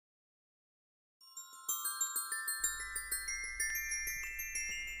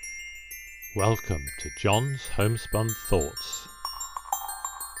Welcome to John's Homespun Thoughts.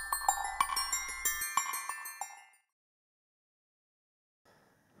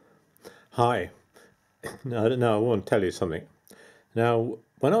 Hi. No, I want to tell you something. Now,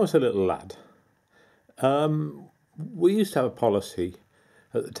 when I was a little lad, we used to have a policy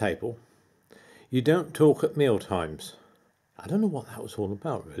at the table. You don't talk at meal times. I don't know what that was all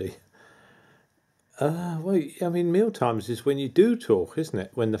about, really. Well, I mean, meal times is when you do talk, isn't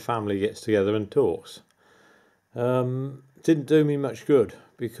it? When the family gets together and talks. Didn't do me much good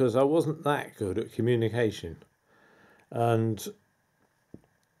because I wasn't that good at communication. And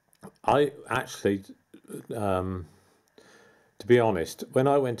I actually, to be honest, when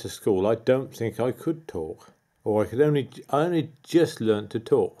I went to school, I don't think I could talk, or I only just learnt to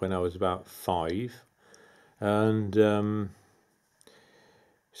talk when I was about 5, and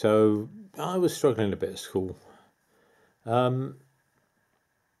so I was struggling a bit at school. Well,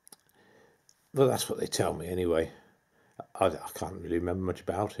 that's what they tell me anyway. I can't really remember much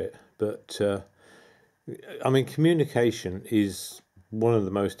about it, but I mean, communication is one of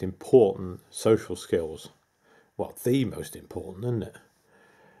the most important social skills. Well, the most important, isn't it?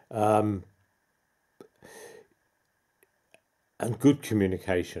 And good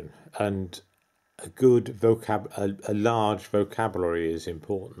communication and a good a large vocabulary is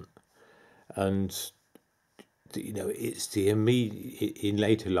important. And it's the immediate, in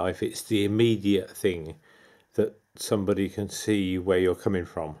later life, it's the immediate thing that somebody can see where you're coming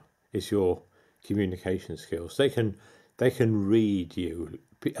from is your communication skills. They can read you.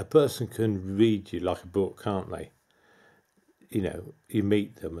 A person can read you like a book, can't they? You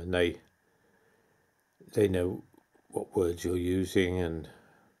meet them and they know what words you're using and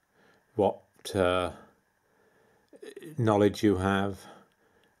what knowledge you have,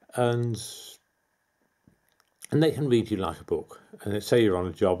 and they can read you like a book. And let's say you're on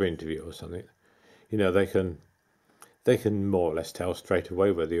a job interview or something, they can more or less tell straight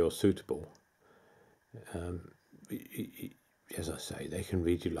away whether you're suitable. As I say, they can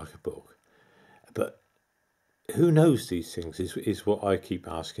read you like a book. But who knows these things is what I keep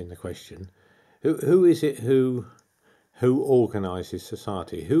asking the question. Who is it who organises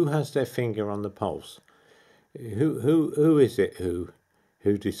society? Who has their finger on the pulse? Who is it who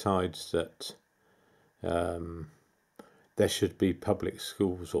decides that there should be public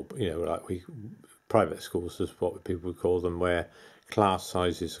schools, or private schools is what people would call them, where class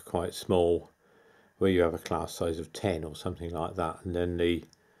sizes are quite small, where you have a class size of 10 or something like that, and then the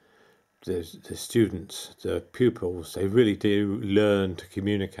students, the pupils, they really do learn to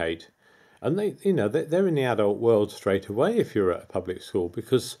communicate, and they're in the adult world straight away if you're at a public school,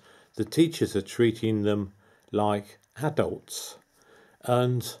 because the teachers are treating them like adults.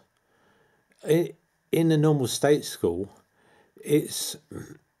 And in a normal state school, it's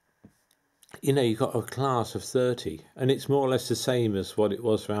you've got a class of 30, and it's more or less the same as what it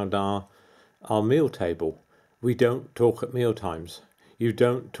was around our meal table. We don't talk at meal times. You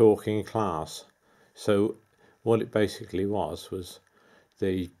don't talk in class. So what it basically was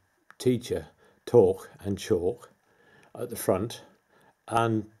the teacher talk and chalk at the front,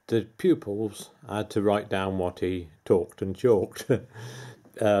 and the pupils had to write down what he talked and chalked.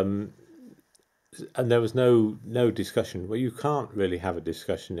 And there was no discussion. Well, you can't really have a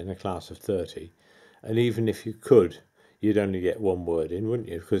discussion in a class of 30, and even if you could, you'd only get one word in, wouldn't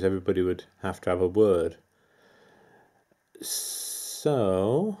you? Because everybody would have to have a word.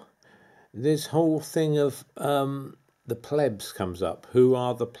 So this whole thing of the plebs comes up. Who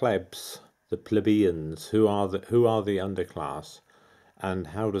are the plebs? The plebeians? Who are the underclass? And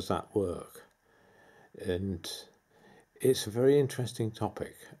how does that work? And it's a very interesting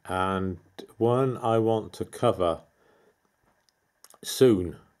topic, and one I want to cover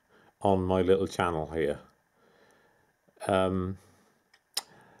soon on my little channel here.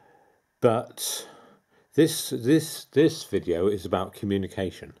 But this video is about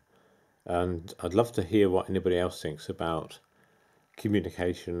communication, and I'd love to hear what anybody else thinks about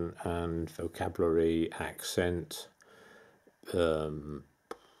communication and vocabulary, accent,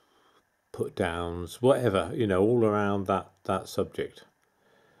 put downs, whatever, all around that subject.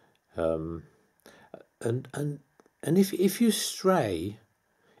 And if you stray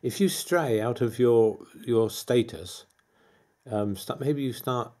out of your status, maybe you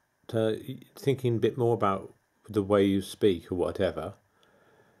start thinking a bit more about the way you speak or whatever.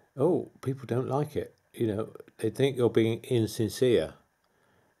 Oh, people don't like it. They think you're being insincere.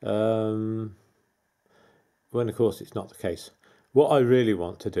 When of course it's not the case. What I really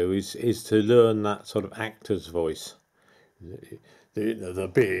want to do is to learn that sort of actor's voice, the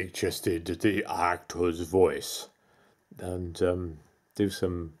big-chested, the actor's voice, and do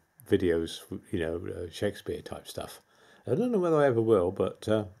some videos, Shakespeare type stuff. I don't know whether I ever will, but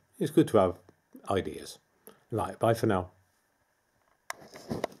it's good to have ideas. Right, bye for now.